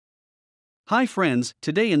Hi friends,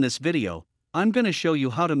 today in this video, I'm gonna show you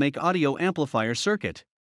how to make audio amplifier circuit.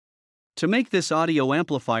 To make this audio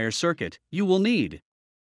amplifier circuit, you will need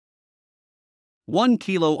 1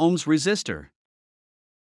 kilo ohms resistor,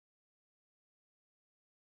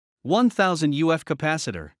 1000 UF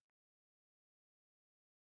capacitor,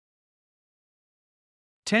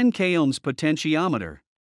 10 k ohms potentiometer,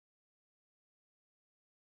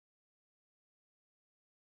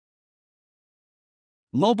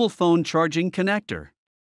 mobile phone charging connector,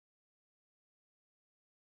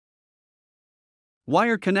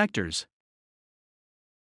 wire connectors,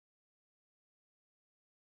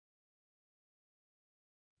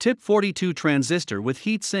 tip 42 transistor with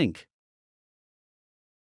heat sink,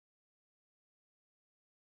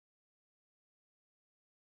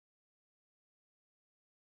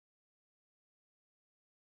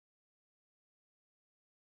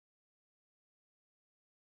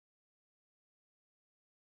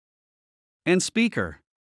 and speaker.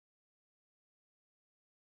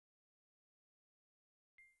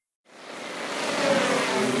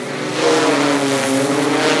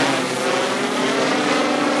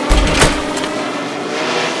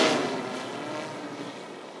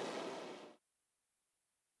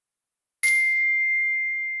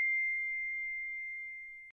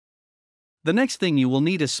 The next thing you will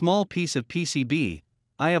need a small piece of PCB.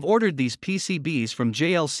 I have ordered these PCBs from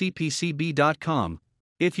jlcpcb.com.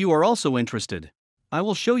 If you are also interested, I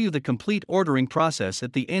will show you the complete ordering process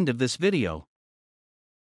at the end of this video.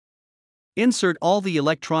 Insert all the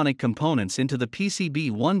electronic components into the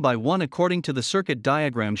PCB one by one according to the circuit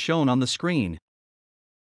diagram shown on the screen.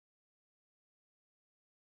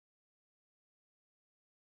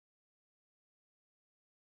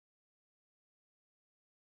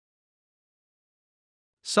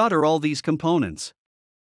 Solder all these components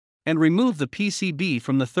and remove the PCB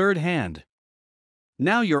from the third hand.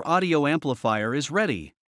 Now your audio amplifier is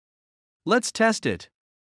ready. Let's test it.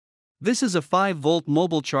 This is a 5-volt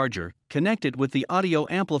mobile charger connected with the audio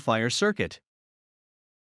amplifier circuit.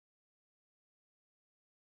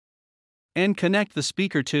 And connect the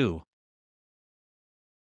speaker too.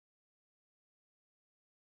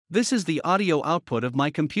 This is the audio output of my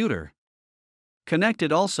computer. Connect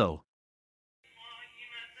it also.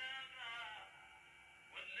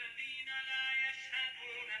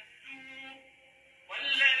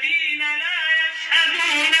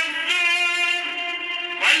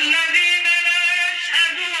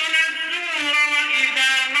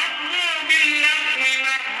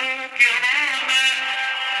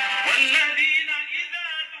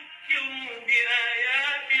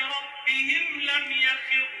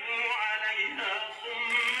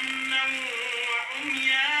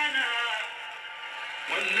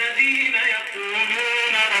 والذين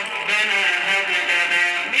يقولون ربنا هب لنا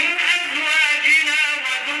من أزواجنا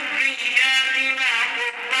وذرياتنا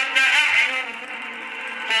قرة أعين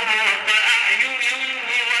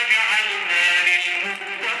واجعلنا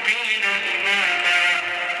للمتقين إماما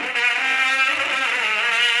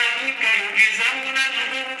أولئك يجزون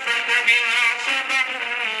الغرفة بما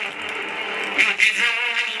صبروا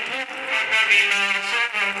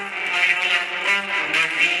ويلقون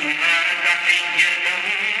فيها تحية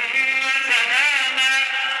وسلاما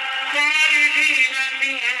خالدين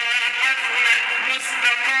فيها حسنت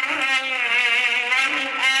مستقرا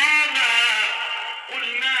ومقاما قل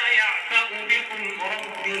ما يعبأ بكم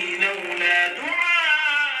ربي لولا دعاؤكم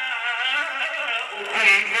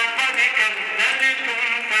فقد كذبتم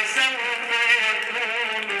فسوف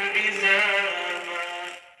يكون لزاما.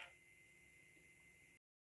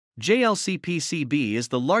 JLCPCB is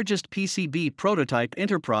the largest PCB prototype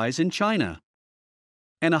enterprise in China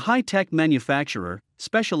and a high-tech manufacturer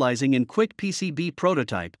specializing in quick PCB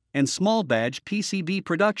prototype and small batch PCB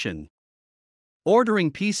production.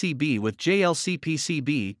 Ordering PCB with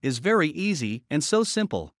JLCPCB is very easy and so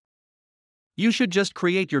simple. You should just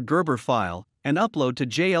create your Gerber file and upload to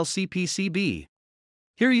JLCPCB.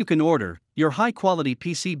 Here you can order your high-quality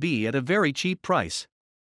PCB at a very cheap price.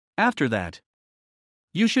 After that,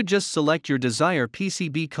 you should just select your desired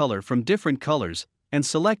PCB color from different colors and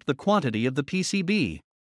select the quantity of the PCB.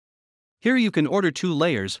 Here you can order 2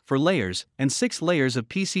 layers, 4 layers, and 6 layers of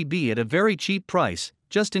PCB at a very cheap price,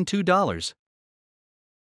 just in $2.